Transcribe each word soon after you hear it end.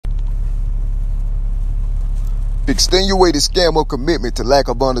Extenuated scam of commitment to lack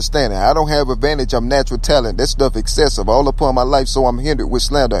of understanding. I don't have advantage, I'm natural talent. That stuff excessive. All upon my life, so I'm hindered with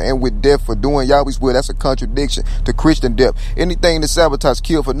slander and with death for doing Yahweh's will. That's a contradiction to Christian depth. Anything to sabotage,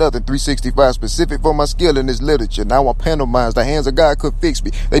 kill for nothing. 365 specific for my skill in this literature. Now I'm pantomized. The hands of God could fix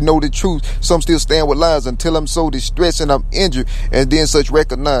me. They know the truth. Some still stand with lies until I'm so distressed and I'm injured. And then such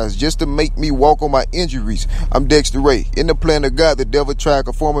recognize just to make me walk on my injuries. I'm Dexsta Ray. In the plan of God, the devil tried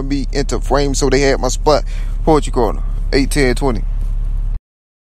conforming me into frame so they had my spot. Poetry Corner, 8-10-20.